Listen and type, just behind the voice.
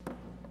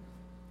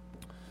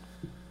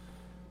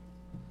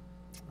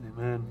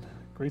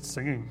Great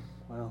singing.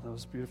 Wow, that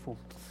was beautiful.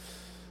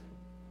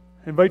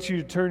 I invite you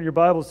to turn your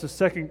Bibles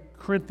to 2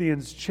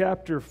 Corinthians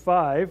chapter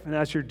 5. And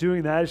as you're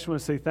doing that, I just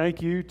want to say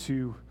thank you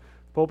to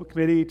the pulpit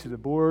committee, to the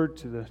board,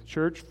 to the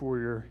church for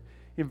your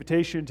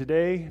invitation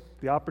today,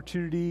 the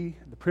opportunity,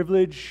 the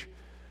privilege,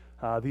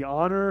 the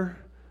honor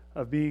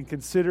of being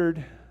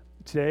considered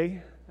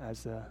today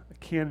as a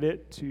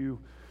candidate to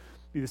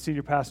be the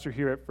senior pastor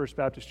here at First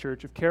Baptist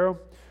Church of Cairo.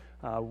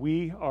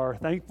 We are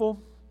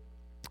thankful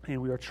and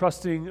we are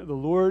trusting the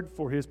Lord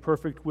for His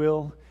perfect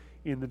will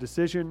in the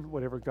decision.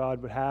 Whatever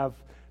God would have,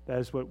 that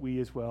is what we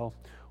as well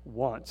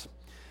want.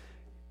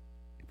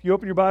 If you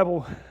open your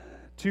Bible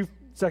to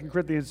 2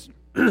 Corinthians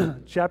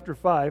chapter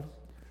 5,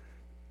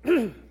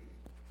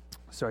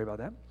 sorry about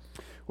that.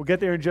 We'll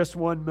get there in just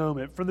one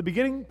moment. From the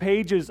beginning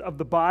pages of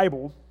the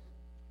Bible,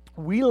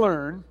 we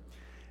learn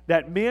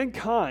that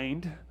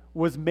mankind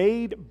was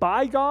made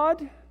by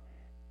God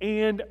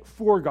and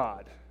for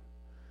God.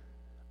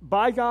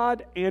 By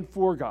God and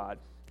for God.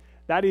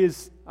 That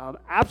is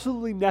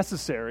absolutely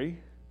necessary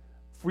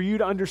for you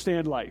to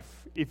understand life.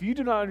 If you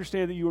do not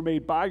understand that you were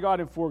made by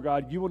God and for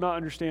God, you will not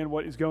understand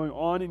what is going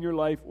on in your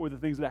life or the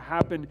things that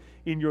happen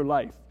in your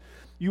life.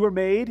 You were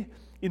made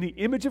in the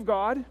image of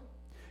God.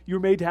 You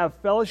were made to have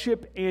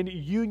fellowship and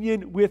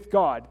union with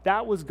God.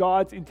 That was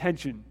God's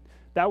intention.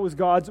 That was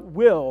God's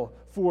will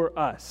for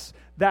us.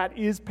 That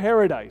is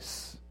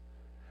paradise.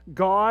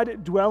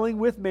 God dwelling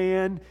with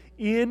man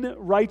in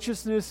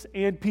righteousness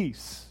and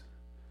peace.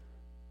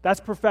 That's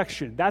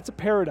perfection. That's a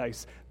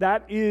paradise.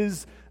 That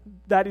is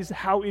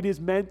how it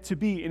is meant to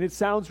be. And it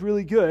sounds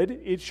really good.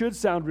 It should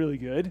sound really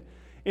good.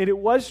 And it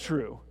was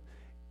true.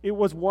 It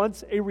was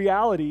once a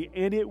reality,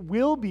 and it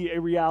will be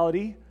a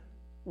reality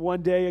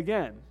one day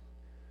again.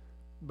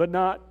 But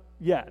not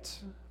yet.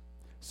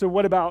 So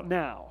what about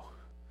now?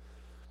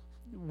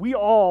 We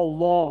all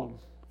long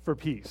for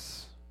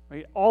peace.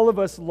 Right? All of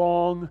us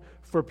long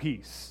for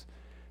peace.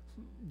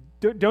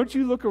 Don't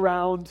you look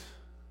around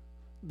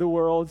the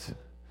world?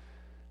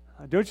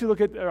 Don't you look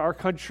at our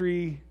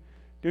country?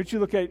 Don't you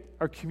look at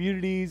our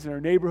communities and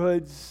our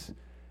neighborhoods,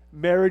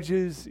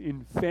 marriages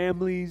in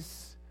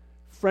families,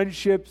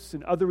 friendships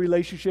and other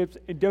relationships?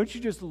 And don't you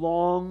just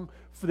long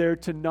for there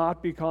to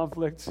not be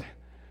conflict?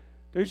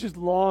 Don't you just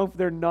long for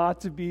there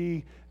not to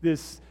be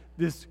this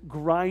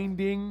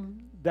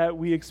grinding that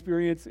we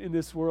experience in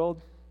this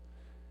world?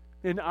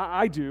 And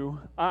I do.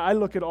 I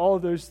look at all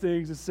of those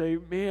things and say,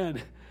 man,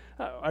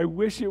 I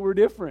wish it were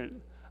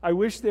different. I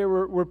wish there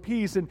were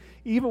peace. And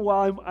even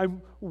while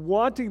I'm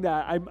wanting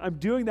that, I'm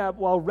doing that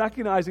while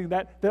recognizing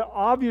that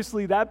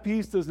obviously that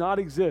peace does not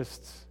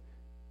exist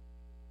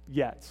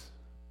yet.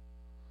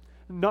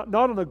 Not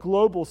on a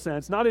global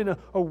sense, not in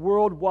a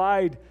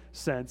worldwide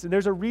sense. And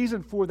there's a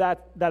reason for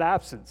that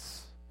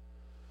absence.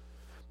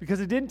 Because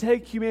it didn't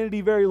take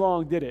humanity very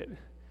long, did it?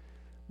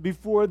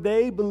 Before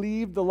they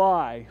believed the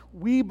lie,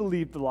 we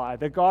believed the lie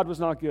that God was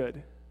not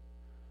good.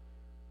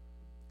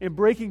 In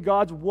breaking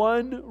God's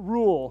one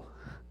rule,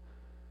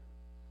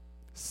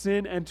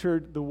 sin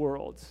entered the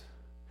world.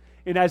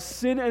 And as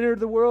sin entered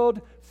the world,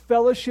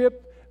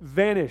 fellowship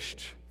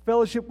vanished.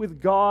 Fellowship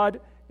with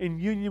God and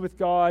union with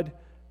God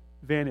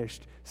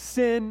vanished.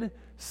 Sin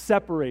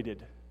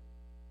separated.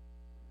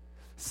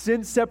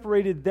 Sin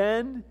separated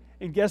then,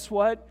 and guess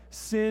what?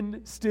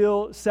 Sin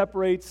still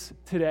separates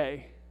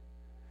today.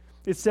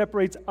 It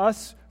separates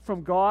us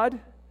from God,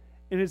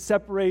 and it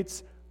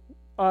separates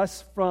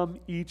us from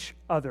each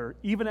other.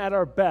 Even at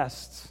our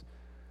best,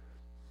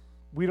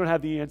 we don't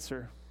have the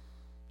answer.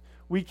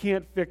 We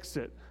can't fix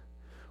it.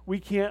 We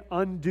can't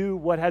undo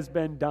what has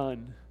been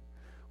done.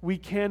 We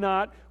could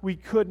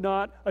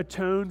not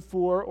atone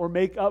for or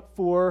make up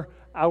for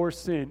our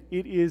sin.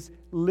 It is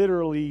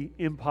literally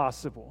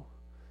impossible.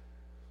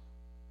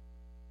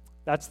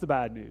 That's the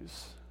bad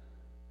news.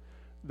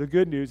 The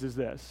good news is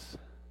this: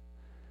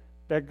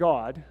 that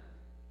God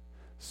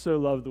so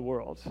loved the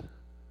world.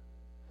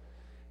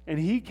 And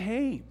He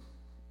came.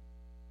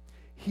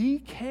 He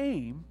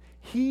came.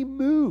 He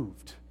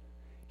moved.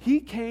 He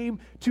came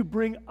to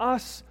bring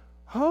us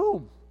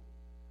home.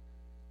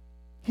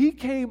 He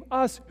came,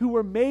 us who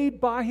were made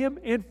by Him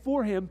and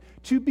for Him,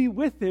 to be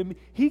with Him.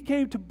 He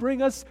came to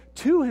bring us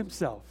to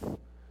Himself.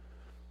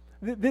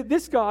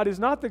 This God is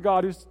not the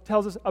God who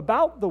tells us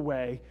about the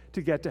way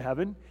to get to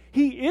heaven.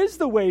 He is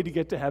the way to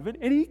get to heaven,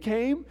 and He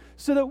came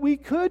so that we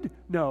could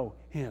know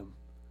Him.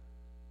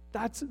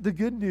 That's the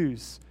good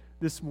news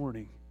this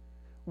morning.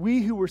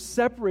 We who were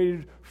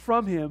separated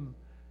from Him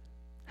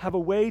have a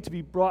way to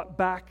be brought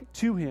back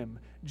to Him.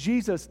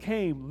 Jesus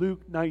came,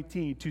 Luke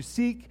 19, to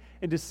seek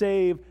and to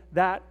save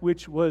that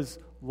which was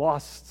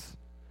lost.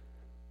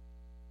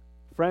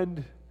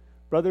 Friend,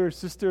 brother,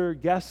 sister,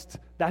 guest,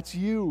 that's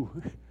you.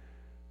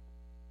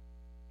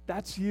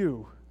 That's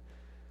you.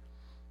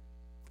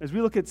 As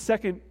we look at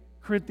 2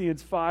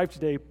 Corinthians 5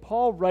 today,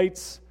 Paul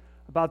writes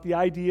about the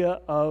idea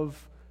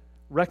of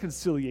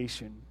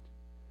reconciliation.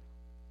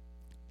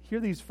 Hear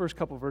these first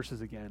couple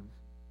verses again.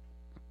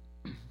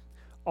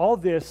 All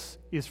this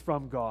is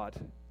from God.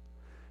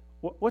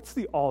 What's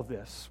the all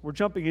this? We're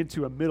jumping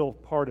into a middle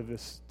part of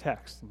this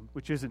text,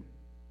 which isn't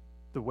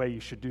the way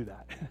you should do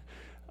that.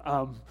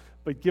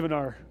 But given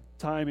our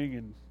timing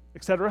and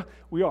etc.,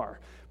 we are.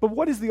 But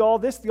what is the all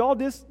this? The all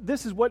this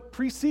is what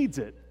precedes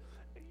it.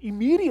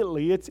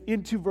 Immediately, it's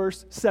into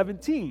verse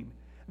 17.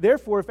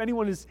 Therefore, if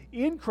anyone is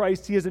in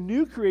Christ, he is a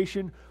new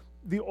creation.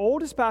 The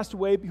old has passed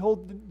away.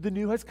 Behold, the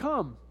new has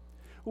come.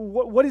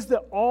 What is the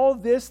all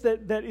this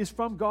that is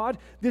from God?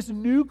 This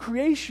new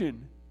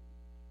creation.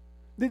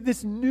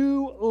 This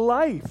new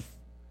life,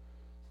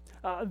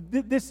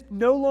 this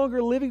no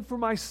longer living for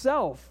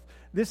myself,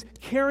 this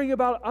caring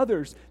about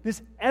others,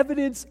 this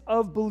evidence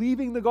of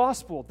believing the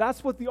gospel.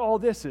 That's what the all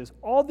this is.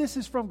 All this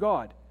is from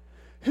God,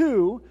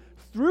 who,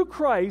 through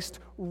Christ,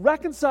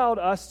 reconciled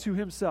us to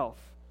himself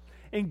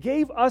and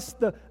gave us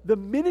the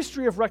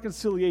ministry of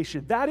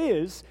reconciliation. That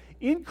is,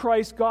 in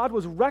Christ, God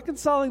was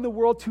reconciling the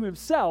world to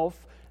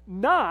himself,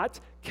 not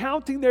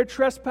counting their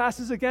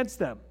trespasses against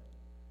them,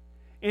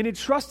 and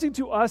entrusting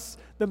to us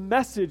the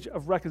message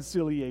of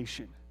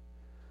reconciliation.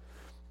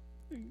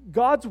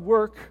 God's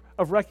work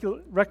of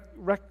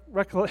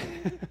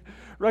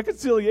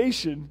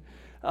reconciliation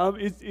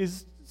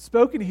is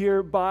spoken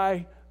here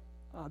by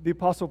the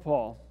Apostle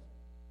Paul.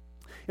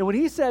 And when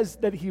he says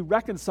that he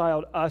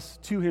reconciled us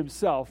to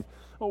himself,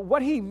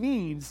 what he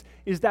means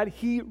is that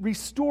he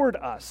restored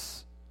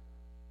us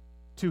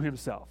to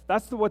himself.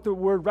 That's what the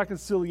word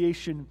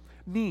reconciliation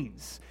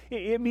means.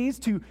 It means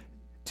to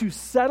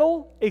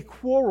settle a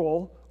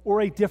quarrel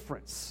or a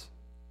difference.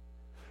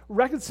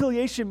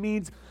 Reconciliation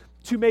means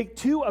to make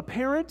two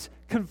apparent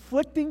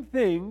conflicting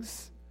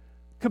things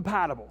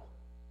compatible.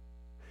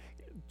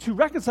 To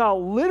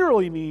reconcile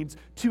literally means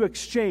to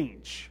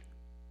exchange.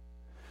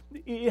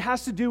 It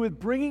has to do with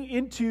bringing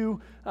into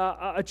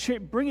a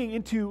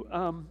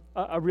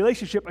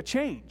relationship a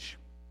change.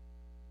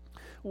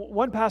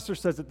 One pastor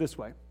says it this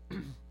way: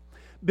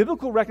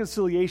 biblical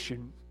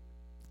reconciliation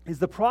is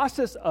the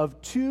process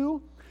of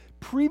two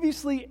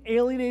previously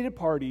alienated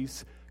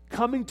parties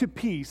coming to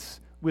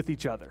peace with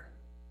each other.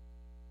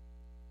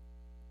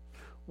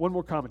 One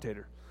more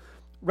commentator.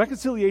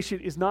 Reconciliation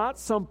is not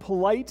some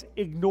polite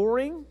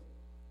ignoring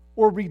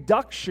or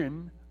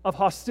reduction of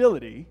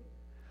hostility,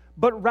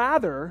 but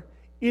rather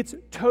its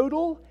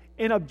total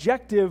and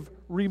objective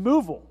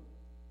removal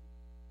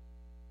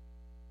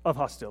of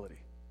hostility.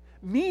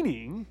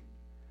 Meaning,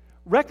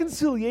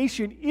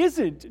 reconciliation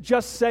isn't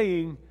just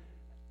saying,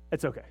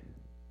 it's okay,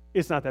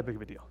 it's not that big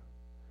of a deal.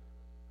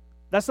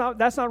 That's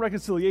not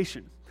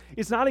reconciliation.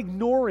 It's not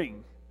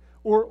ignoring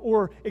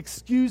or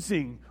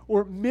excusing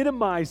or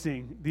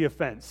minimizing the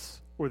offense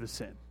or the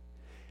sin.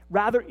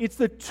 Rather, it's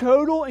the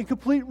total and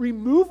complete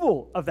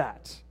removal of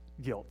that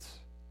guilt.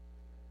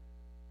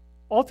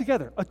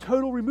 Altogether, a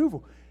total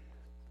removal.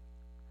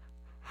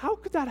 How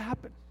could that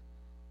happen?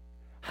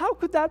 How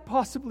could that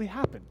possibly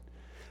happen?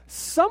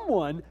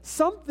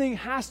 Something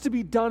has to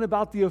be done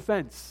about the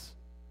offense.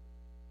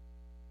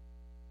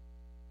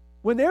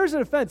 When there's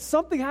an offense,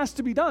 something has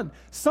to be done.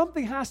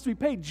 Something has to be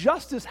paid.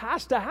 Justice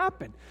has to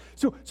happen.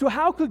 So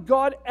how could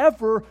God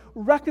ever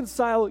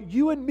reconcile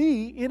you and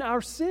me in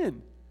our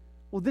sin?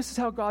 Well, this is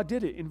how God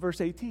did it in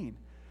verse 18.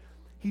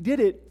 He did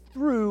it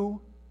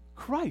through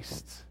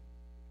Christ.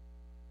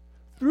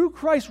 Through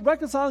Christ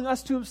reconciling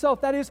us to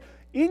himself. That is,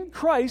 in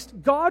Christ,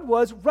 God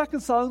was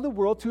reconciling the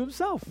world to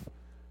himself.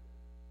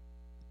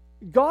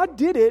 God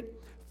did it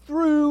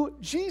through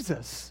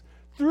Jesus,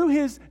 through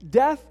his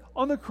death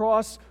on the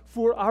cross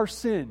for our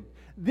sin.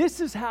 This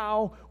is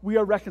how we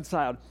are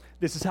reconciled.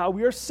 This is how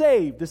we are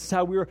saved. This is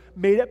how we are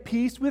made at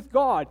peace with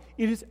God.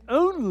 It is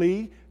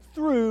only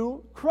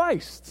through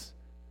Christ.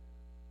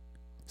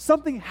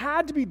 Something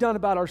had to be done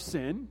about our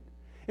sin,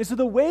 and so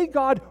the way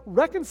God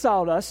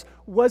reconciled us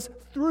was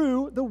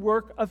through the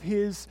work of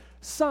his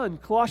Son.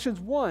 Colossians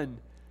 1,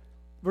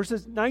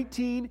 verses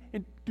 19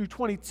 through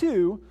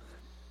 22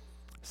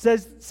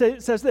 says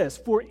this: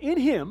 for in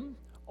him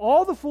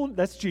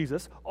that's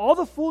Jesus, all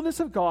the fullness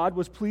of God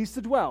was pleased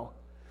to dwell,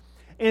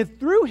 and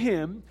through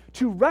him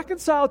to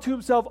reconcile to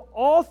himself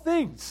all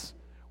things,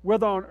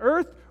 whether on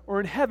earth or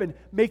in heaven,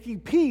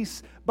 making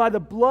peace by the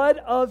blood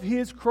of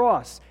his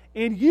cross.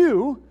 And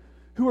you,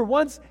 who were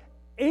once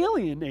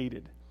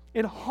alienated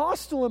and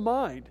hostile in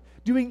mind,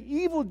 doing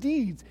evil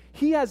deeds,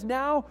 he has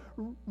now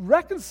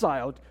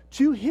reconciled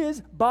to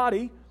his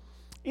body,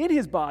 in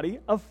his body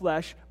of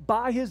flesh,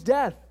 by his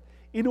death,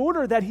 in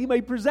order that he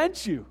may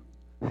present you.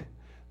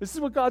 This is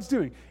what God's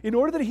doing. In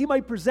order that he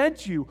might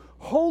present you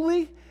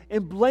holy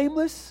and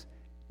blameless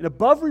and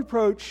above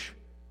reproach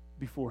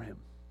before him.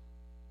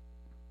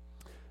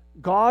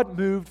 God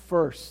moved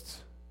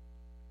first.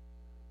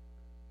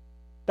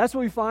 That's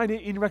what we find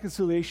in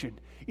reconciliation.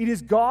 It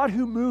is God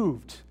who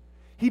moved.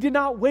 He did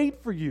not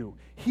wait for you.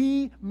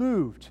 He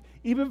moved.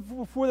 Even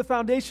before the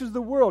foundations of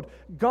the world,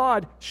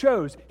 God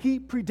chose. He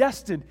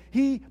predestined.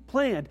 He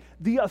planned.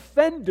 The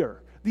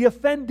offended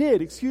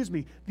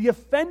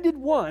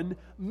one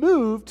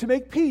moved to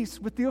make peace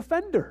with the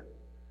offender.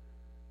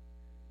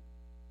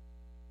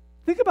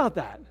 Think about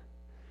that.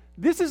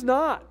 This is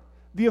not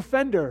the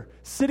offender,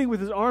 sitting with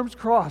his arms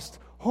crossed,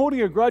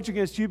 holding a grudge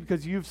against you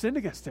because you've sinned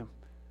against him.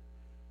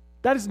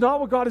 That is not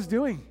what God is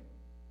doing.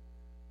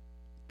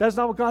 That is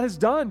not what God has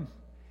done.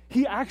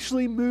 He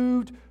actually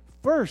moved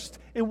first.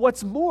 And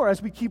what's more,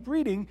 as we keep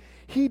reading,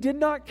 he did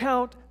not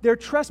count their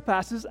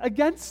trespasses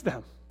against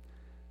them.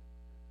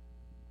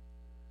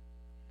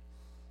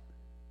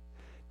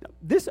 Now,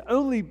 this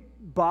only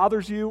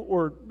bothers you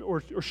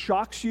or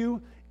shocks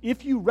you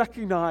if you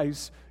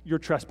recognize your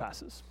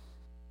trespasses.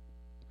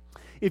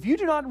 If you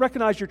do not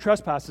recognize your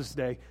trespasses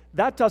today,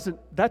 that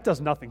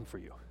does nothing for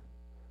you.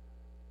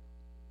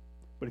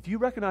 But if you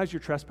recognize your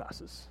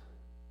trespasses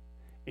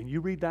and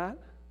you read that,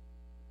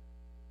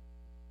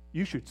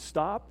 you should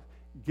stop,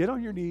 get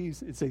on your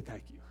knees, and say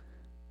thank you.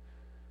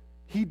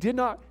 He did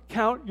not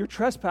count your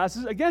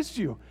trespasses against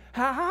you.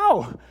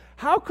 How?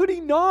 How could he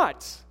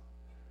not?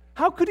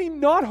 How could he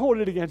not hold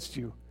it against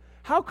you?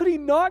 How could he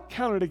not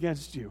count it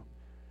against you?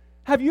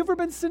 Have you ever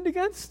been sinned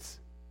against?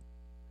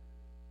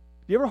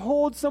 You ever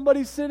hold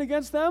somebody's sin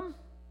against them?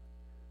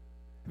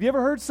 Have you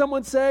ever heard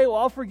someone say, well,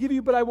 I'll forgive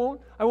you, but I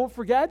won't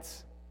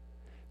forget?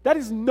 That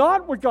is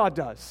not what God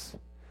does.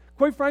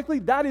 Quite frankly,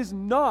 that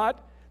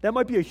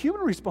might be a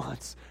human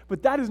response,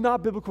 but that is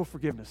not biblical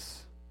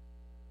forgiveness.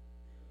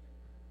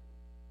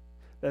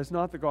 That is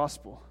not the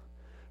gospel.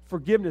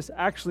 Forgiveness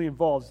actually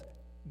involves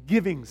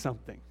giving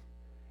something,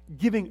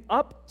 giving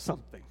up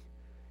something,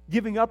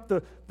 giving up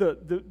the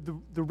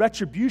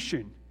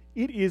retribution.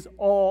 It is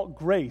all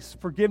grace.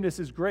 Forgiveness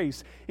is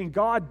grace. And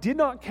God did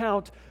not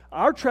count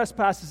our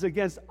trespasses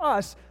against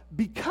us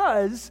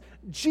because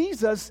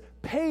Jesus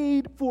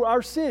paid for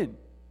our sin.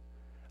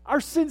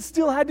 Our sin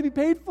still had to be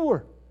paid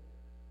for.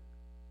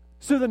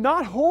 So the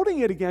not holding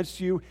it against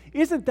you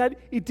isn't that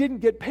it didn't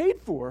get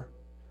paid for.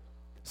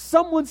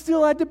 Someone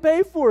still had to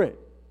pay for it.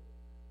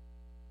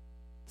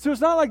 So it's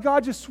not like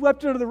God just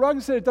swept it under the rug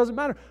and said it doesn't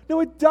matter.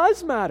 No, it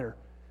does matter.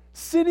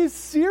 Sin is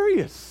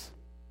serious.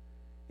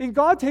 And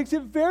God takes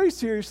it very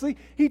seriously.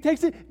 He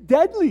takes it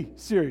deadly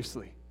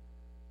seriously.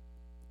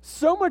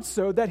 So much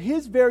so that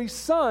his very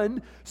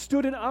Son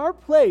stood in our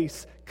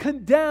place,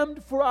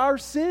 condemned for our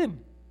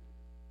sin.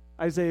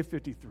 Isaiah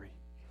 53.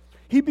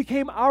 He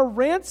became our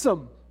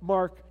ransom.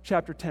 Mark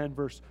chapter 10,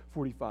 verse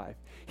 45.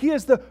 He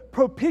is the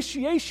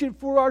propitiation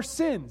for our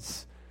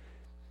sins.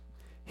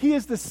 He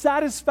is the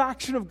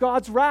satisfaction of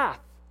God's wrath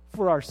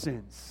for our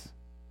sins.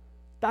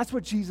 That's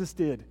what Jesus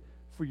did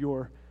for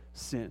your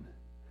sin.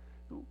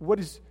 What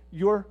is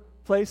your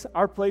place,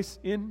 our place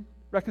in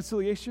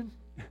reconciliation?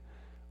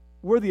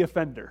 We're the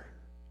offender.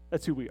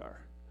 That's who we are.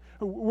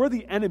 We're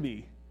the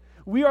enemy.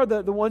 We are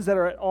the ones that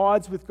are at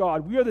odds with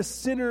God. We are the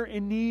sinner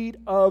in need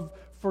of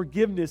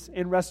forgiveness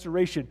and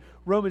restoration.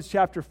 Romans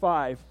chapter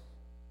 5.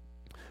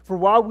 For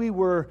while we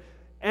were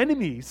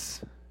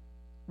enemies,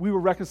 we were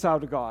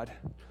reconciled to God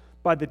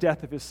by the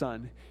death of his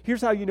Son.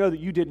 Here's how you know that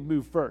you didn't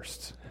move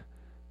first.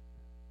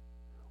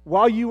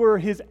 While you were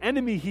his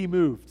enemy, he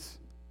moved.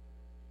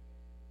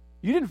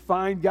 You didn't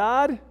find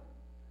God.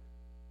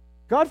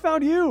 God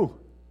found you.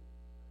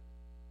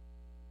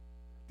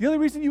 The only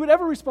reason you would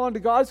ever respond to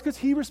God is because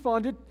he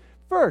responded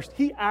first.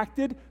 He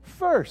acted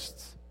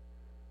first.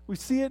 We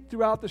see it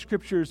throughout the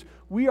scriptures.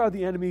 We are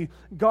the enemy.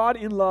 God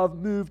in love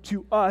moved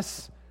to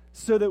us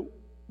so that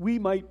we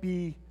might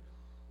be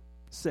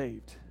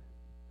saved.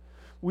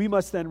 We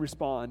must then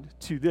respond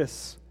to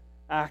this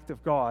act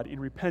of God in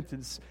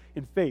repentance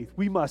and faith.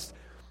 We must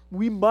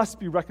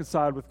be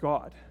reconciled with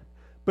God,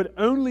 but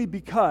only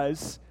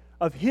because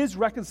of his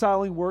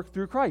reconciling work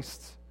through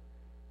Christ.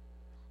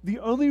 The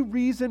only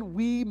reason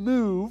we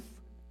move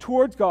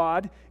towards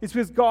God is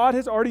because God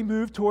has already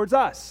moved towards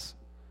us.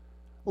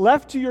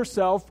 Left to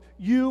yourself,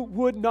 you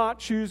would not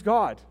choose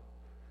God.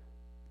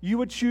 You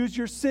would choose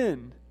your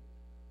sin.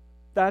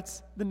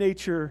 That's the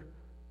nature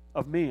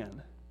of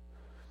man.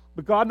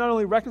 But God not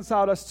only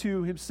reconciled us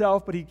to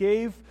himself, but he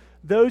gave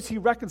those he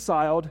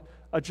reconciled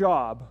a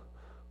job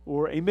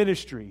or a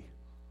ministry.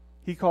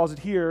 He calls it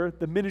here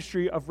the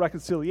ministry of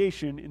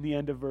reconciliation in the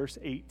end of verse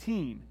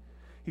 18.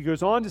 He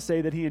goes on to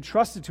say that he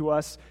entrusted to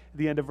us at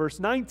the end of verse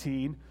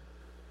 19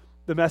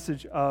 the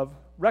message of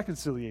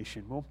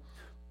reconciliation. Well,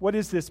 what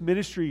is this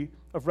ministry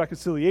of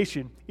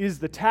reconciliation? It is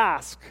the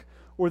task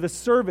or the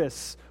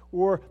service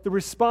or the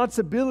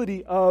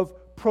responsibility of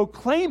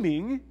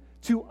proclaiming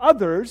to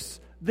others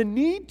the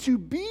need to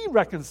be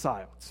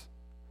reconciled.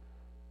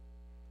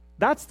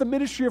 That's the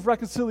ministry of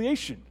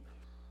reconciliation.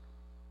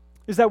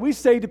 Is that we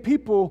say to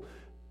people,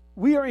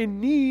 we are in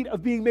need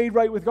of being made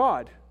right with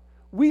God.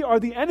 We are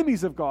the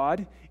enemies of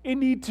God in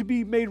need to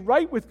be made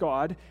right with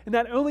God, and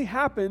that only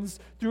happens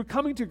through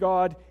coming to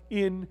God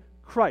in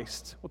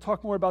Christ. We'll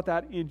talk more about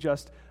that in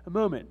just a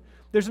moment.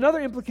 There's another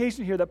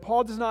implication here that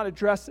Paul does not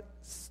address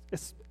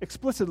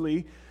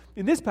explicitly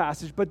in this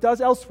passage, but does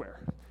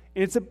elsewhere.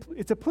 And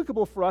it's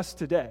applicable for us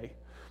today.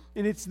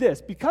 And it's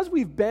this: because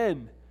we've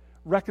been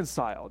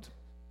reconciled,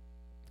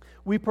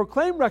 we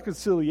proclaim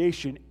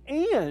reconciliation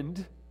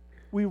and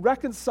we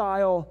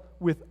reconcile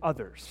with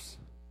others.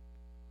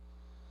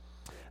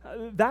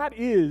 That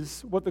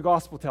is what the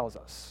gospel tells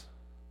us.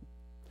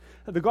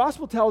 The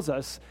gospel tells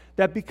us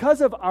that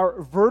because of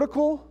our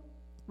vertical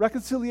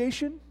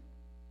reconciliation,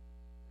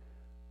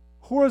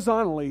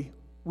 horizontally,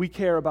 we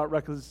care about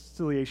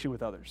reconciliation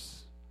with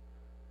others.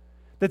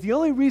 That the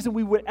only reason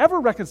we would ever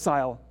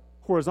reconcile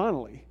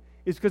horizontally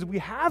is because we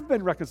have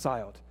been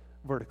reconciled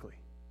vertically.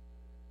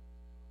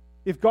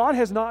 If God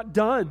has not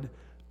done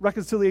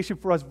reconciliation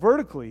for us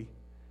vertically,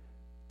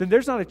 then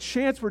there's not a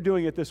chance we're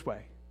doing it this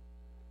way.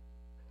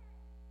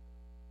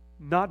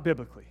 Not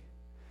biblically.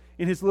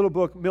 In his little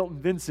book, Milton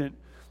Vincent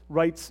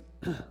writes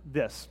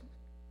this: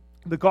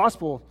 the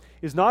gospel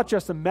is not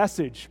just a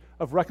message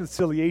of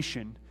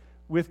reconciliation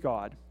with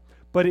God,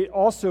 but it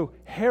also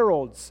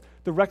heralds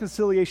the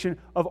reconciliation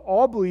of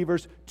all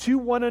believers to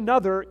one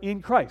another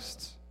in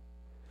Christ.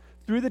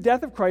 Through the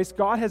death of Christ,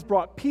 God has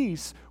brought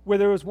peace where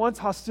there was once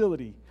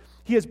hostility.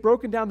 He has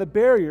broken down the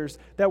barriers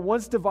that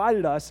once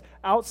divided us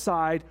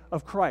outside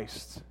of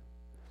Christ.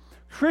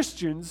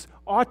 Christians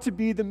ought to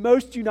be the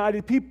most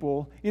united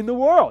people in the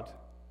world.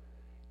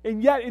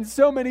 And yet, in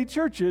so many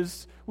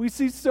churches, we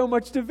see so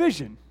much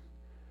division.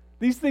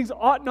 These things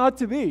ought not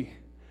to be.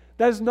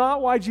 That is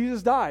not why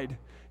Jesus died.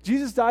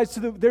 Jesus died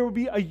so that there would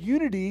be a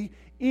unity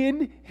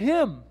in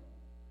Him.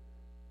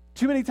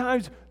 Too many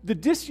times, the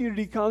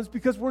disunity comes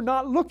because we're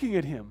not looking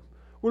at Him.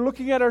 We're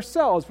looking at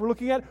ourselves. We're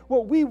looking at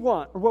what we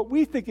want or what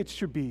we think it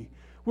should be.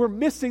 We're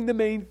missing the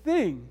main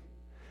thing.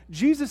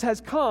 Jesus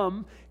has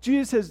come,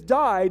 Jesus has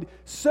died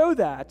so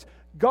that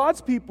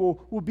God's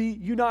people will be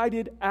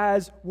united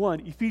as one.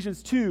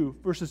 Ephesians 2,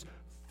 verses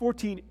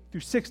 14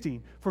 through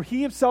 16. For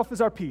He Himself is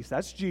our peace,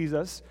 that's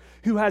Jesus,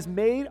 who has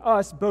made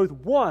us both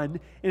one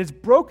and has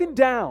broken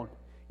down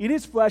in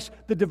His flesh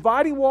the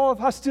dividing wall of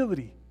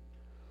hostility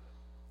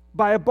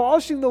by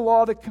abolishing the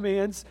law that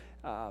commands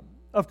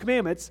of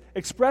commandments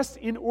expressed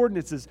in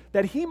ordinances,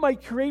 that He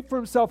might create for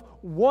Himself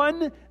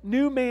one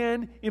new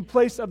man in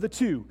place of the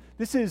two.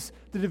 This is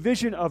the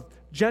division of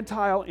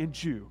Gentile and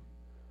Jew.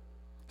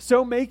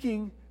 So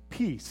making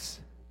peace,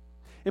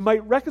 and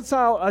might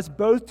reconcile us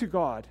both to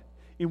God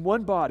in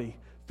one body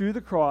through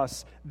the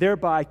cross,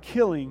 thereby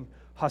killing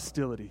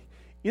hostility.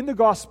 In the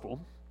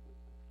gospel,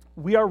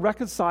 we are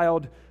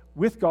reconciled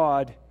with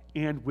God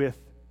and with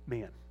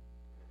man.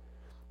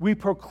 We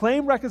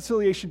proclaim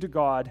reconciliation to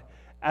God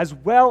as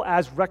well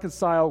as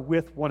reconcile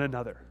with one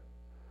another.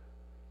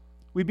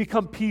 We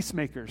become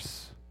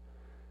peacemakers.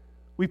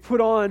 We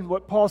put on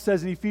what Paul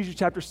says in Ephesians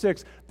chapter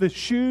 6, the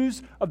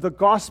shoes of the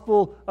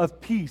gospel of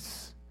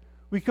peace.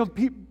 We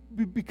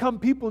become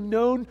people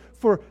known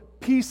for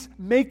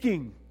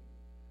peacemaking.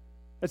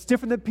 That's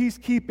different than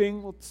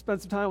peacekeeping. We'll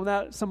spend some time on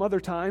that some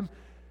other time.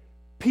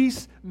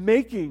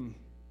 Peacemaking.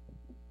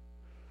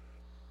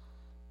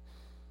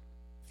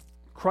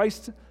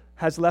 Christ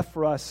has left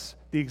for us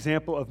the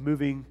example of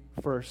moving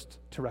first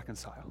to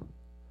reconcile.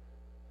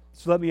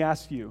 So let me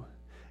ask you,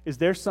 is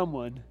there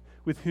someone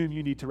with whom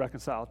you need to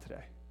reconcile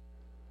today?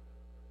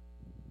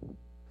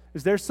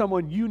 Is there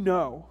someone you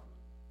know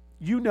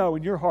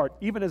in your heart,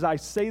 even as I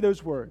say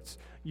those words,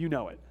 you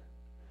know it?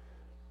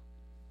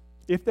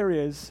 If there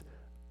is,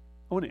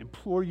 I want to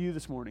implore you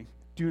this morning,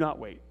 do not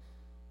wait.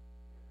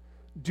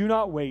 Do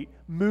not wait.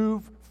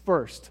 Move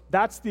first.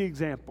 That's the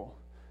example.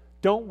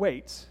 Don't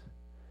wait.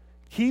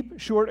 Keep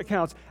short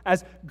accounts.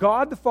 As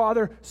God the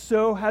Father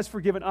so has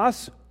forgiven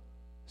us,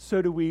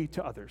 so do we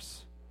to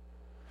others.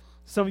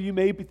 Some of you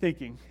may be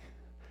thinking,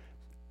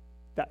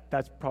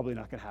 that's probably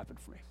not going to happen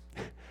for me.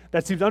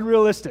 That seems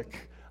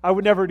unrealistic. I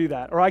would never do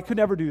that, or I could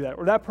never do that,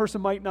 or that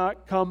person might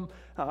not come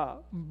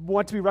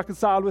want to be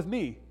reconciled with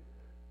me.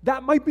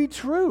 That might be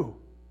true.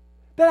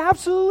 That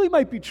absolutely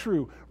might be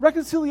true.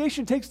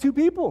 Reconciliation takes two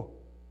people.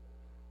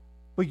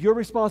 But you're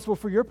responsible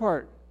for your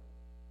part.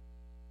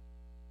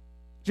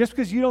 Just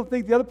because you don't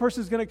think the other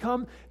person is going to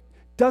come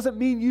doesn't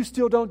mean you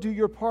still don't do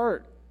your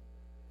part.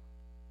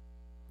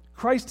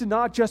 Christ did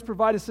not just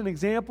provide us an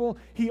example,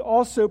 He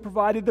also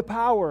provided the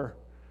power.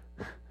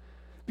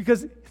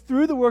 Because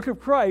through the work of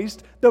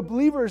Christ, the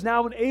believer is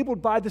now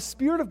enabled by the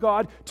Spirit of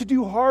God to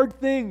do hard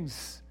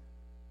things,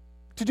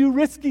 to do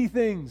risky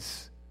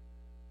things,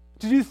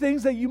 to do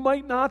things that you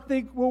might not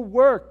think will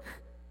work,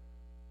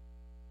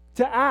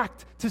 to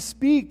act, to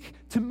speak,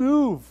 to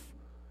move.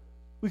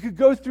 We could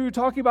go through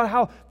talking about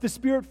how the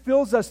Spirit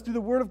fills us through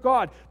the Word of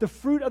God, the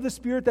fruit of the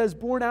Spirit that is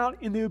born out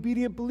in the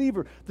obedient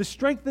believer, the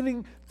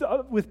strengthening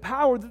with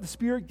power that the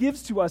Spirit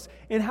gives to us,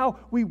 and how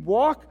we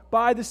walk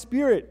by the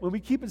Spirit. When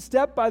we keep in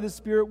step by the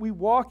Spirit, we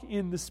walk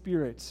in the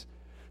Spirit.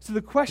 So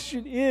the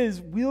question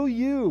is, will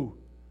you?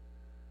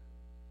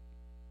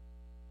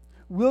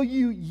 Will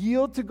you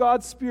yield to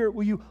God's Spirit?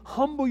 Will you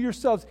humble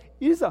yourselves?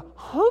 It is a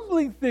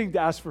humbling thing to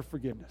ask for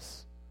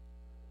forgiveness.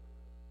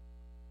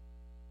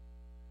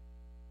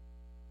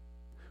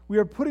 We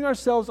are putting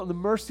ourselves on the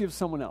mercy of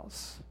someone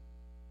else.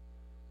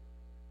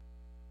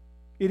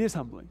 It is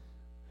humbling.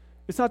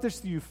 It's not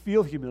just that you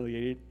feel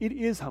humiliated, it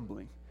is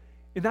humbling.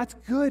 And that's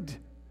good.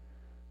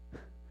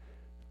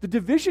 The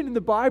division in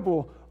the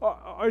Bible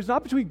is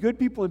not between good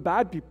people and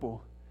bad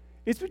people.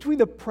 It's between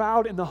the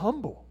proud and the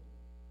humble.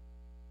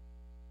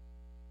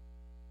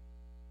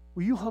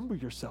 Will you humble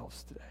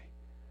yourselves today?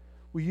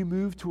 Will you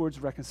move towards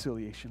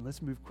reconciliation?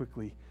 Let's move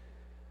quickly.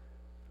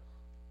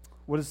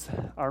 What is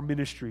our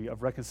ministry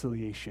of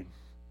reconciliation?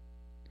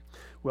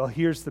 Well,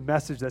 here's the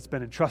message that's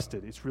been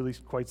entrusted. It's really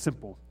quite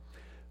simple.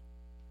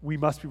 We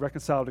must be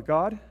reconciled to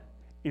God,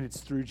 and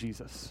it's through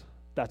Jesus.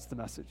 That's the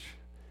message.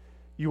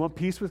 You want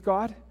peace with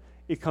God?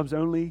 It comes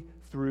only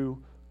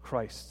through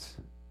Christ.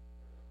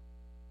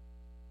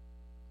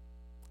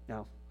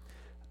 Now,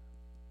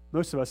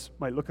 most of us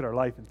might look at our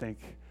life and think,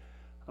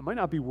 I might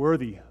not be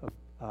worthy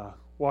of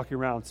walking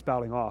around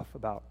spouting off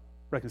about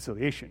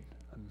reconciliation.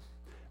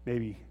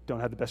 Maybe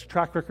don't have the best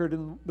track record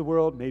in the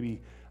world.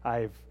 Maybe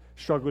I've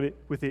struggled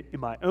with it in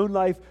my own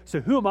life. So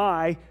who am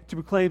I to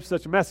proclaim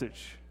such a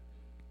message?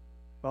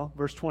 Well,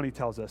 verse 20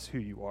 tells us who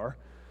you are.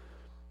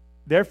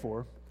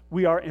 Therefore,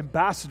 we are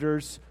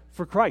ambassadors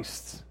for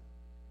Christ.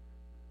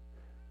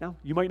 Now,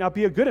 you might not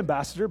be a good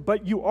ambassador,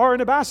 but you are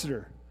an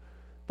ambassador.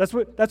 That's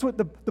what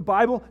the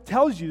Bible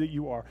tells you that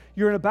you are.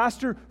 You're an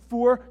ambassador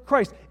for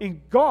Christ.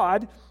 And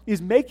God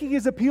is making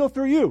his appeal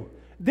through you.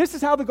 This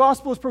is how the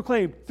gospel is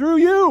proclaimed, through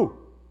you.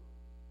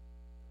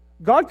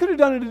 God could have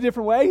done it a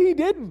different way. He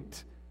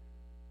didn't.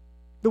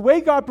 The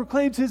way God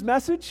proclaims his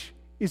message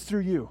is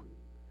through you.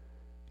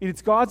 And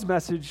it's God's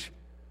message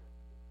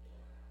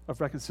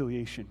of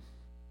reconciliation.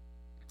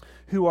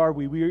 Who are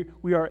we?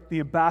 We are the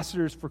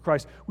ambassadors for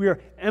Christ. We are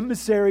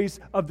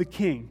emissaries of the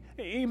King.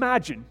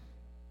 Imagine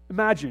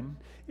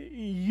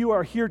you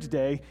are here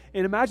today,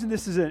 and imagine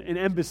this is an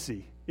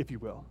embassy, if you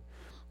will,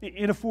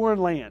 in a foreign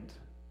land.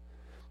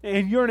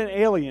 And you're an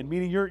alien,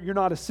 meaning you're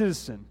not a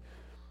citizen.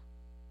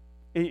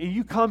 And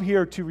you come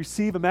here to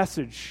receive a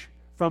message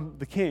from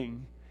the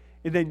king,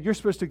 and then you're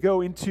supposed to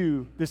go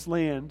into this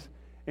land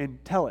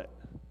and tell it.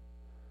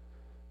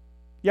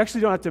 You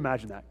actually don't have to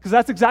imagine that, because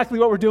that's exactly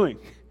what we're doing.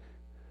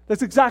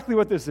 That's exactly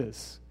what this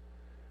is.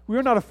 We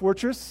are not a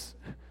fortress.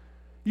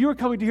 You are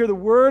coming to hear the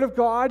word of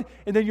God,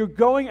 and then you're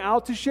going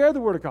out to share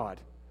the word of God.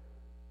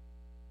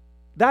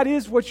 That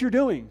is what you're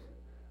doing.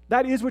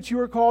 That is what you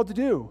are called to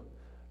do.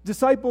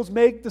 Disciples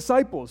make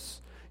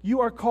disciples.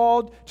 You are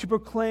called to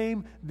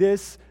proclaim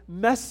this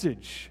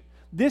message.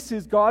 This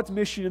is God's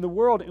mission in the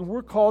world, and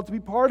we're called to be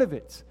part of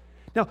it.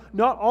 Now,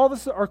 not all of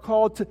us are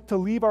called to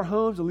leave our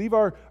homes, to leave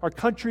our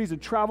countries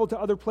and travel to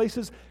other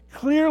places.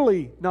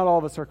 Clearly, not all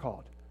of us are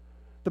called.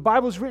 The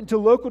Bible is written to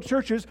local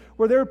churches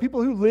where there were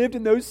people who lived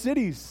in those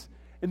cities,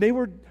 and they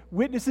were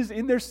witnesses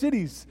in their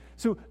cities.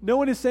 So no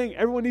one is saying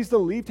everyone needs to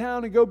leave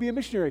town and go be a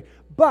missionary.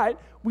 But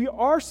we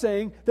are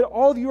saying that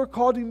all of you are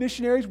called to be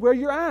missionaries where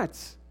you're at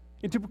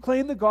and to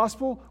proclaim the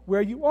gospel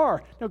where you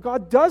are. Now,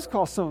 God does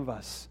call some of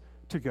us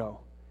to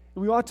go,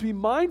 and we ought to be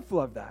mindful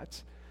of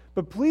that.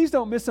 But please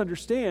don't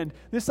misunderstand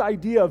this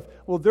idea of,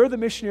 well, they're the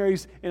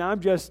missionaries and I'm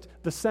just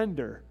the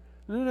sender.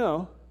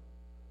 No.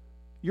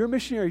 You're a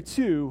missionary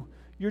too.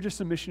 You're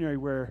just a missionary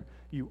where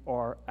you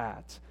are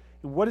at.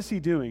 And what is he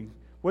doing?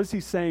 What is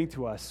he saying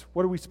to us?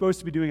 What are we supposed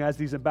to be doing as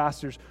these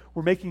ambassadors?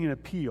 We're making an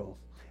appeal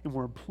and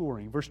we're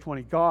imploring. Verse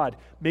 20, God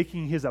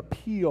making his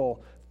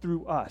appeal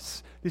through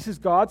us. This is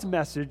God's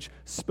message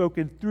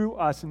spoken through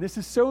us, and this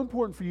is so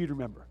important for you to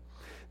remember.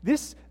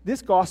 This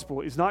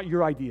gospel is not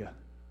your idea.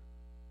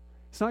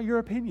 It's not your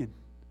opinion.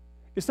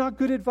 It's not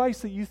good advice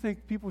that you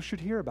think people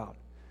should hear about.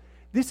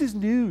 This is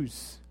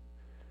news.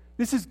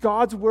 This is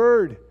God's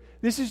word.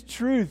 This is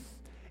truth.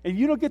 And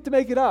you don't get to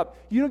make it up.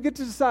 You don't get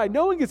to decide.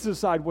 No one gets to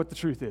decide what the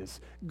truth is.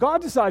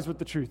 God decides what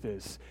the truth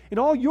is. And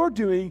all you're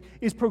doing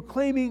is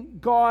proclaiming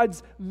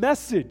God's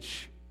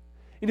message.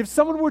 And if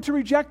someone were to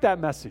reject that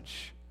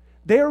message,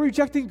 they are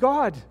rejecting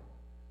God.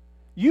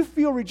 You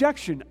feel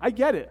rejection. I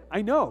get it.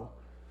 I know.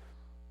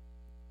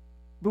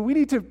 But we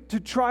need to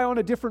try on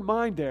a different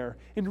mind there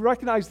and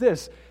recognize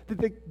this,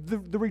 that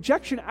the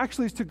rejection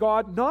actually is to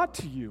God, not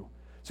to you.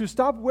 So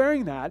stop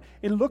wearing that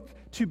and look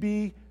to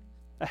be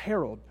a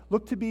herald.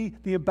 Look to be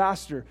the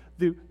ambassador,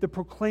 the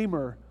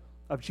proclaimer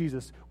of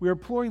Jesus. We are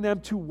imploring them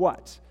to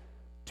what?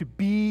 To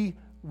be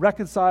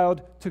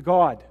reconciled to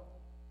God.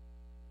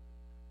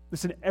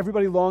 Listen,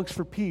 everybody longs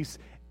for peace,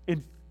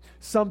 and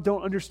some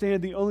don't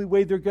understand the only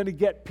way they're going to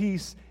get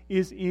peace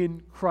is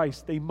in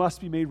Christ. They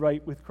must be made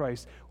right with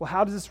Christ. Well,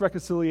 how does this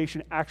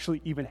reconciliation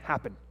actually even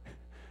happen?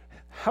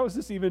 How is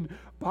this even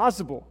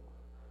possible?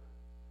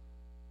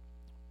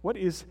 What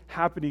is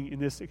happening in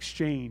this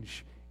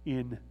exchange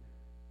in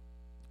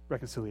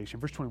reconciliation?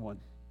 Verse 21.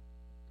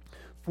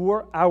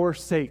 For our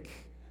sake.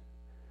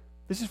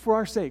 This is for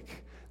our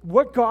sake.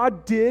 What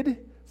God did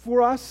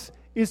for us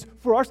is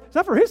for our, it's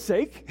not for his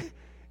sake.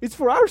 It's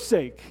for our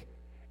sake.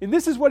 And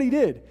this is what he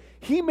did.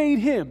 He made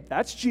him,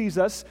 that's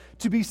Jesus,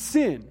 to be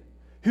sin,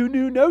 who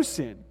knew no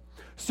sin,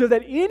 so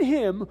that in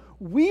him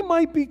we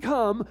might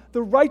become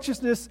the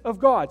righteousness of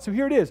God. So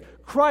here it is.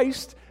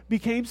 Christ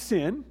became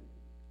sin.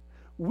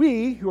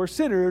 We, who are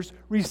sinners,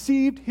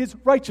 received his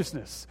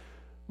righteousness.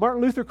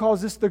 Martin Luther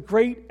calls this the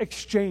great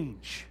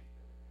exchange.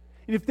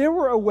 And if there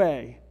were a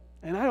way,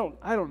 and I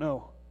don't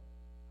know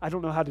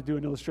how to do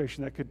an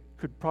illustration that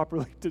could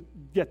properly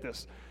get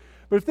this,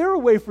 but if there were a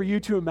way for you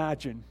to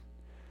imagine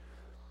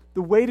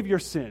the weight of your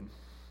sin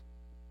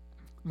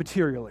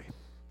materially,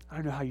 I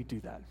don't know how you do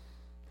that.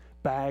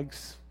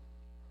 Bags,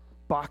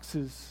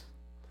 boxes,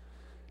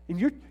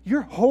 and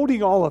you're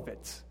holding all of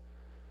it.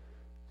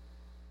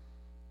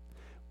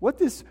 What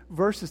this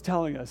verse is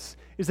telling us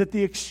is that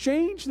the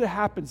exchange that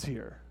happens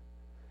here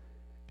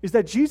is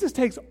that Jesus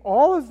takes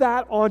all of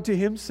that onto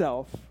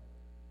himself,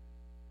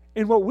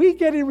 and what we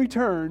get in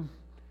return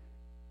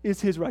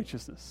is his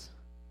righteousness.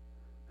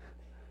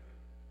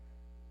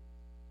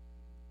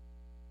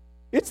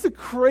 It's the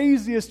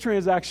craziest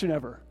transaction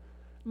ever.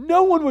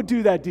 No one would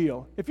do that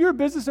deal. If you're a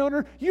business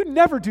owner, you'd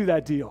never do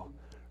that deal.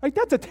 Right?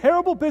 That's a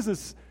terrible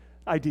business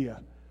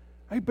idea.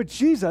 Right? But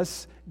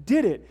Jesus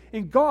did it.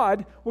 And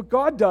God, what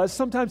God does,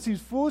 sometimes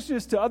seems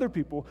foolishness to other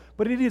people,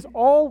 but it is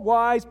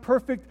all-wise,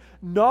 perfect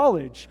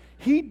knowledge.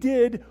 He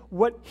did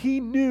what he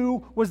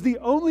knew was the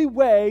only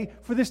way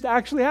for this to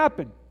actually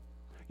happen.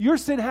 Your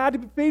sin had to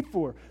be paid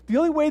for. The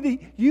only way that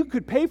you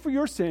could pay for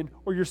your sin,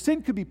 or your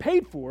sin could be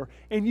paid for,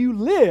 and you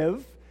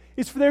live,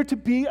 is for there to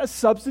be a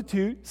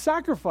substitute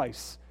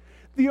sacrifice.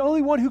 The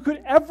only one who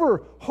could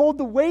ever hold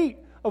the weight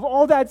of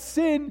all that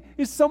sin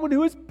is someone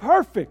who is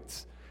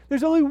perfect.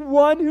 There's only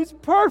one who's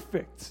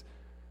perfect.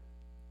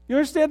 You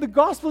understand? The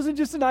gospel isn't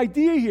just an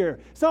idea here.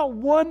 It's not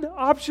one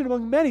option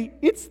among many.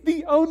 It's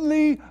the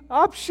only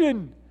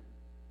option.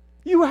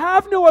 You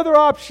have no other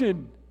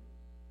option.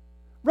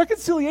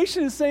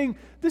 Reconciliation is saying,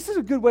 this is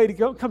a good way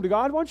to come to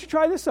God. Why don't you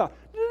try this out?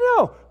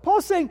 No.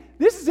 Paul's saying,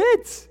 this is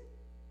it.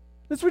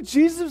 That's what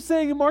Jesus was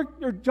saying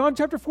in John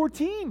chapter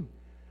 14.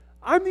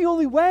 I'm the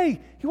only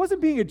way. He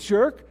wasn't being a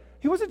jerk.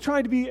 He wasn't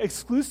trying to be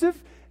exclusive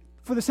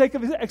for the sake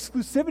of his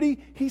exclusivity.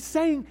 He's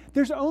saying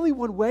there's only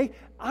one way.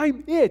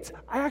 I'm it.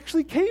 I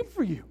actually came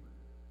for you.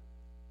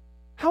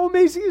 How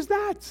amazing is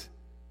that?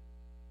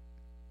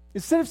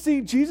 Instead of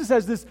seeing Jesus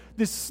as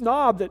this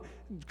snob that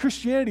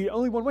Christianity,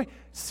 only one way,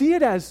 see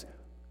it as,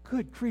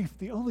 good grief,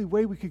 the only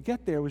way we could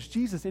get there was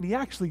Jesus, and he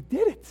actually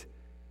did it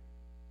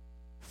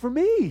for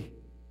me.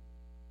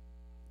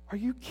 Are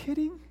you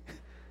kidding?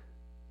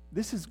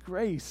 This is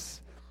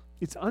grace.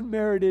 It's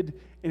unmerited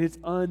and it's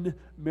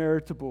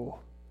unmeritable.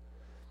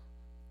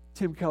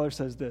 Tim Keller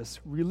says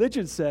this: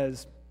 religion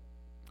says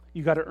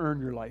you got to earn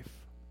your life.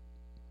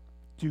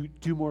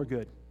 Do more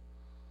good.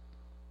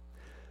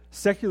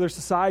 Secular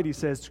society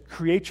says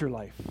create your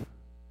life.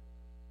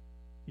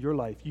 Your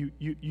life.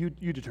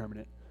 You determine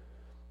it.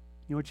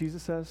 You know what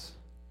Jesus says?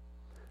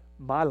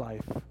 My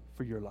life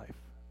for your life.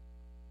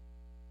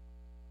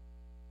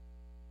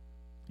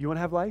 You want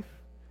to have life?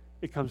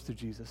 It comes through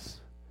Jesus.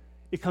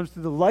 It comes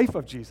through the life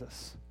of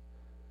Jesus.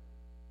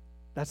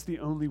 That's the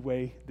only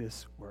way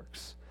this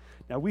works.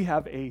 Now, we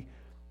have a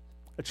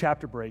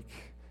chapter break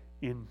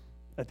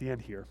at the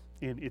end here,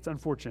 and it's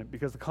unfortunate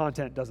because the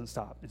content doesn't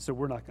stop, and so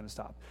we're not going to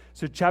stop.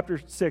 So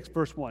chapter 6,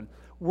 verse 1,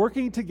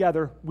 working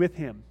together with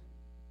him,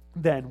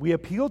 then we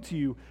appeal to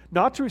you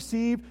not to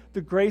receive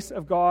the grace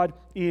of God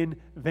in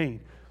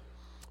vain.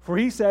 For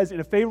he says, in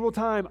a favorable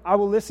time, I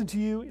will listen to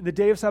you. In the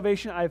day of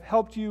salvation, I have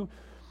helped you.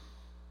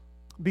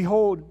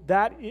 Behold,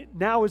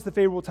 now is the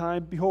favorable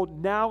time.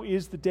 Behold, now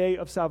is the day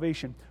of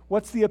salvation.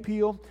 What's the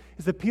appeal?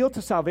 It's the appeal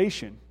to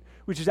salvation,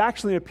 which is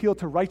actually an appeal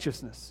to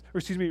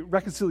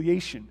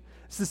reconciliation.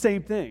 It's the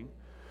same thing.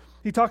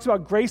 He talks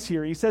about grace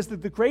here. He says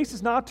that the grace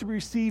is not to be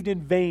received in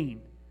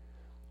vain.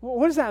 Well,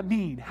 what does that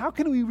mean? How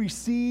can we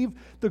receive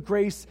the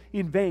grace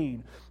in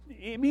vain?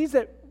 It means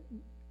that,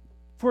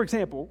 for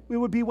example, it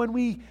would be when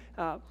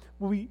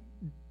we're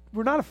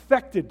not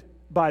affected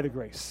by the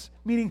grace,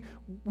 meaning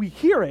we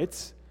hear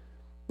it,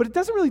 but it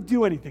doesn't really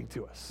do anything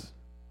to us.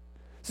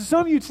 So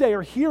some of you today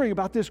are hearing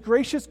about this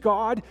gracious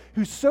God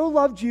who so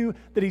loved you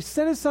that he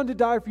sent his son to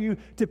die for you,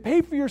 to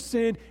pay for your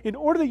sin in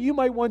order that you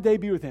might one day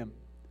be with him.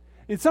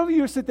 And some of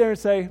you sit there and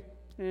say,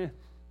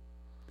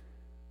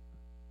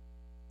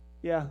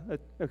 yeah,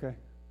 okay.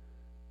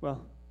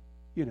 Well,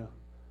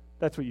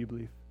 that's what you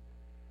believe.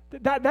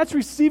 That's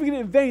receiving it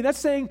in vain. That's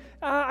saying,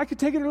 I could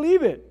take it or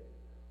leave it.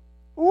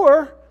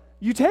 Or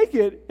you take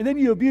it and then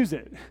you abuse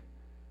it.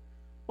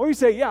 Or you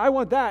say, yeah, I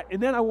want that,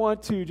 and then I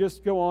want to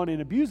just go on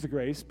and abuse the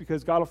grace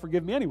because God will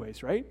forgive me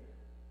anyways, right?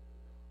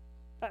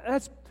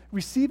 That's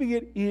receiving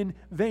it in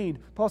vain.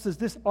 Paul says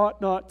this ought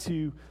not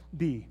to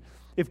be.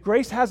 If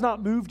grace has not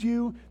moved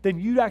you, then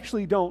you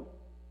actually don't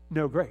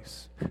know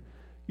grace.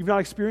 You've not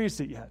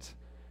experienced it yet.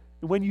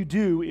 And when you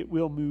do, it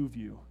will move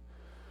you.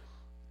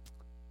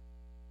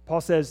 Paul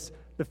says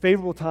the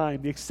favorable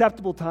time, the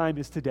acceptable time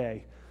is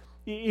today.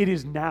 It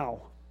is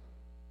now.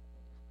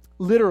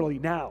 Literally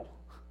now.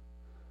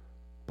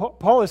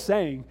 Paul is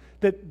saying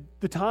that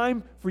the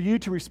time for you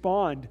to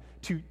respond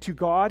to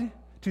God,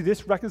 to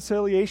this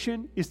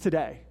reconciliation, is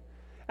today.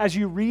 As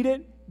you read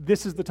it,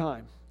 this is the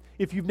time.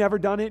 If you've never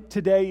done it,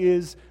 today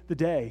is the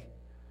day.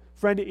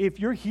 Friend, if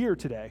you're here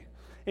today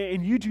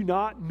and you do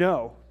not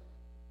know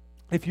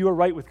if you are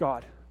right with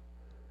God,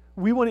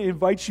 we want to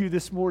invite you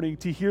this morning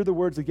to hear the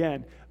words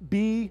again.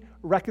 Be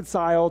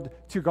reconciled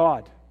to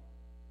God.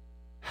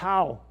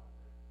 How?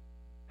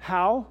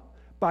 How?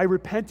 By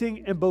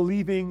repenting and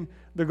believing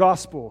the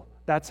gospel.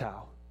 That's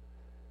how.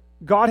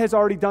 God has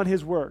already done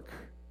his work.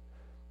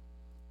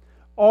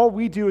 all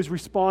we do is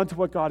respond to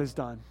what God has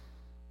done.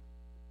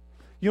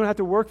 You don't have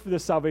to work for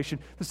this salvation.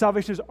 The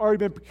salvation has already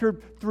been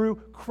procured through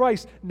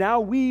Christ.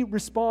 Now we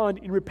respond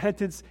in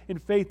repentance and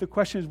faith. The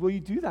question is, will you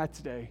do that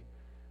today?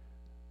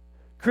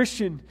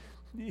 Christian,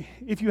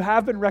 if you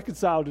have been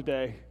reconciled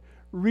today,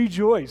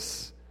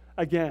 rejoice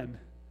again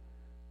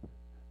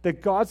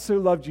that God so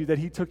loved you that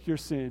he took your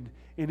sin,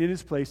 and in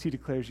his place he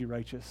declares you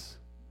righteous.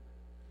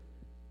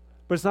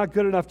 But it's not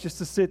good enough just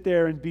to sit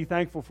there and be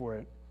thankful for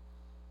it.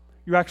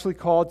 You're actually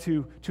called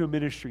to a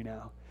ministry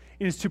now.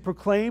 It is to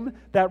proclaim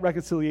that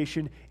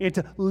reconciliation and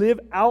to live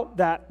out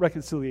that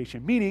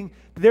reconciliation, meaning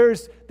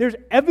there's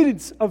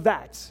evidence of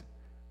that.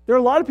 There are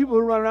a lot of people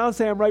who run around and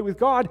say, I'm right with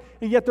God,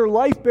 and yet their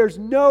life bears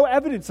no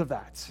evidence of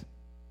that.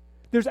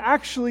 There's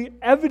actually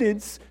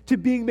evidence to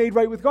being made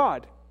right with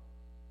God.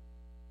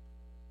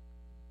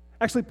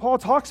 Actually, Paul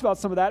talks about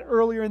some of that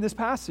earlier in this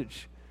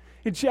passage.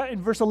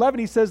 In verse 11,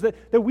 he says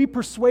that we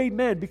persuade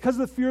men. Because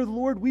of the fear of the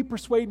Lord, we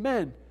persuade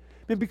men.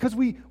 And because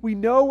we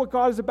know what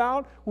God is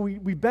about,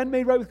 when we've been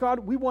made right with God,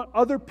 we want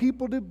other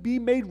people to be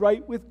made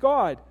right with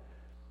God.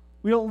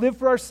 We don't live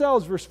for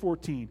ourselves, verse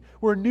 14.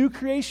 We're a new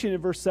creation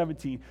in verse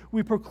 17.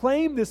 We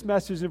proclaim this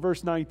message in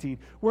verse 19.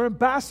 We're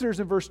ambassadors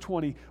in verse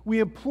 20. We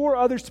implore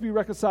others to be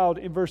reconciled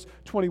in verse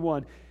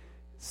 21.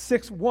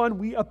 6:1,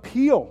 we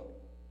appeal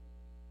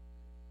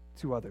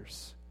to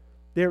others.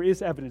 There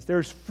is evidence. There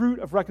is fruit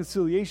of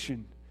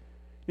reconciliation.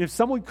 And if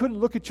someone couldn't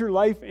look at your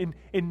life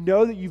and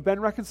know that you've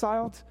been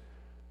reconciled,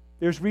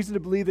 there's reason to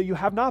believe that you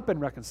have not been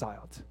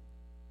reconciled.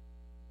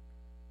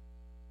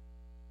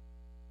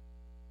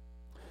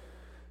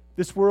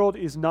 This world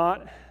is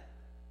not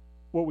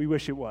what we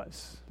wish it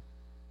was.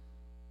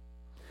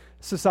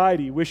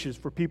 Society wishes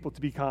for people to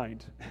be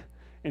kind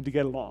and to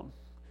get along.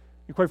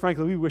 And quite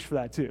frankly, we wish for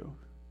that too.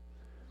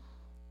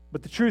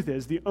 But the truth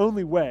is, the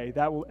only way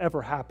that will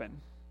ever happen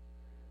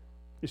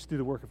is through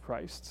the work of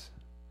Christ.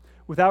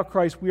 Without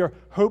Christ, we are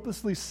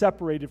hopelessly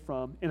separated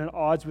from and at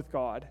odds with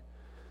God.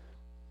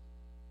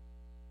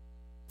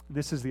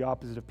 This is the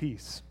opposite of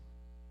peace.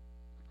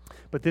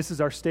 But this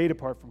is our state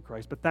apart from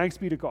Christ. But thanks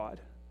be to God,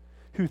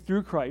 who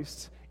through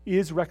Christ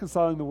is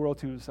reconciling the world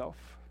to himself.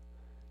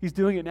 He's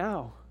doing it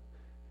now.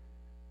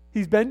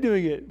 He's been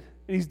doing it, and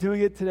he's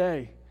doing it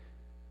today.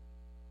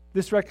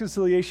 This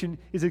reconciliation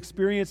is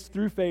experienced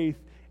through faith,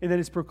 and then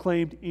is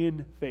proclaimed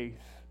in faith.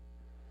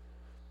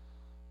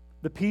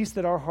 The peace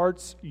that our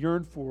hearts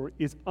yearn for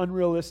is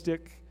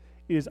unrealistic,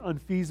 it is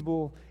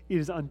unfeasible, it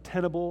is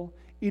untenable,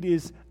 it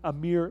is a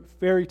mere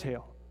fairy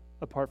tale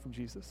apart from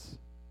Jesus.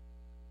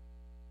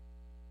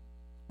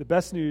 The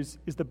best news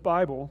is the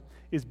Bible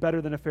is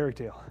better than a fairy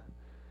tale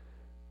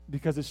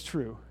because it's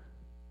true.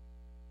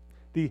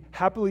 The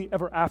happily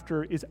ever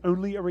after is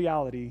only a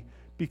reality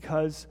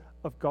because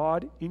of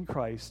God in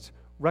Christ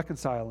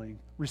reconciling,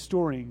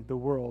 restoring the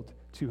world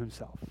to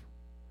himself.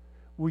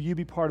 Will you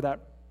be part of that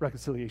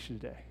reconciliation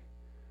today?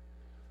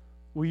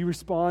 Will you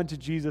respond to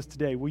Jesus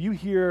today? Will you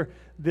hear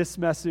this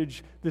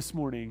message this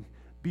morning?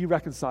 Be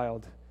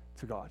reconciled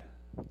to God.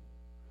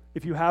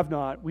 If you have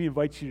not, we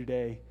invite you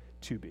today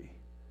to be.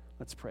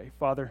 Let's pray.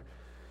 Father,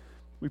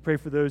 we pray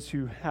for those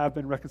who have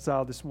been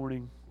reconciled this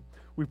morning.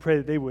 We pray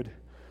that they would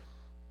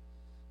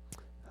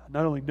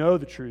not only know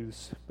the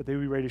truths, but they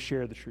would be ready to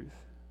share the truth.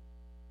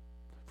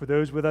 For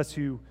those with us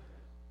who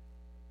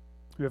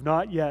have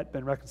not yet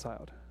been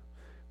reconciled,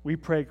 we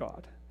pray,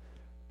 God,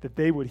 that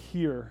they would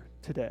hear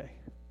today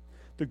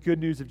the good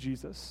news of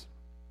Jesus.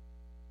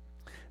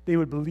 They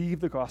would believe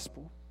the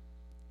gospel,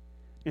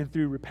 and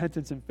through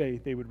repentance and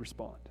faith, they would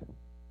respond.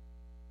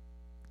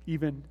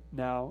 Even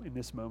now, in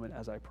this moment,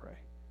 as I pray.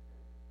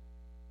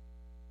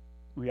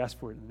 We ask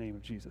for it in the name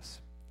of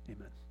Jesus.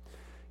 Amen.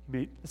 You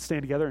may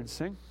stand together and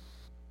sing.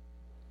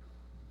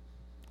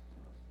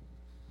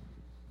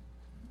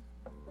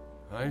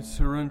 I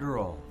surrender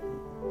all.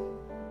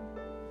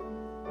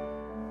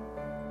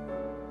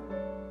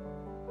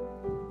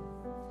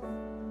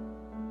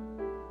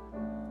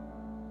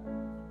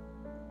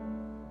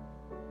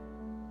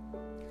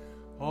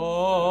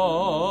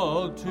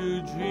 All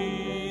to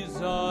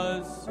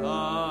Jesus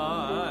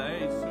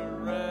I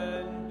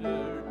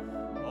surrender,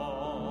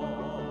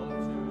 all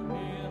to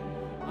him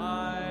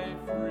I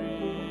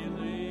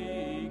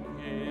freely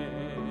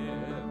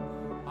give.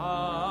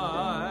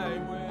 I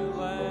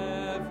will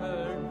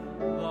ever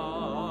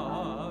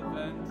love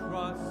and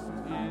trust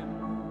him,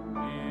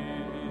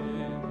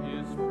 in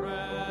his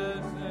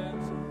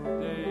presence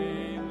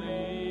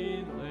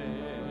daily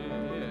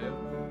live.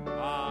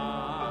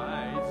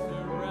 I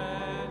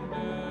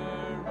surrender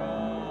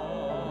all.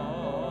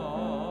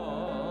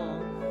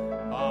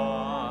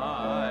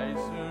 I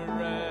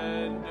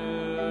surrender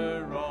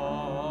all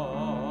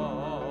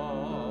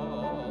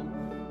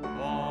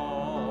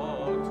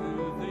to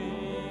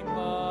thee,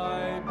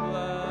 my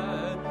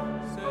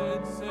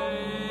blessed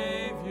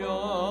Savior.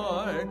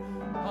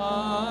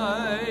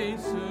 I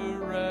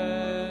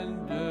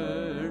surrender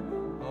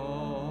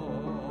all.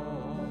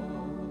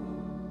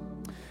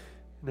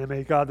 And then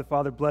may God the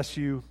Father bless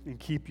you and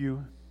keep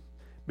you.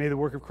 May the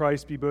work of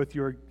Christ be both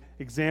your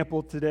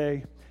example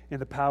today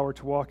and the power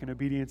to walk in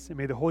obedience. And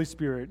may the Holy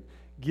Spirit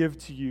give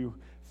to you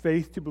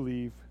faith to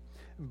believe,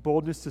 and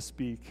boldness to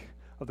speak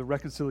of the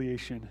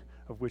reconciliation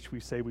of which we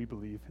say we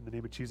believe. In the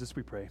name of Jesus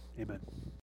we pray. Amen.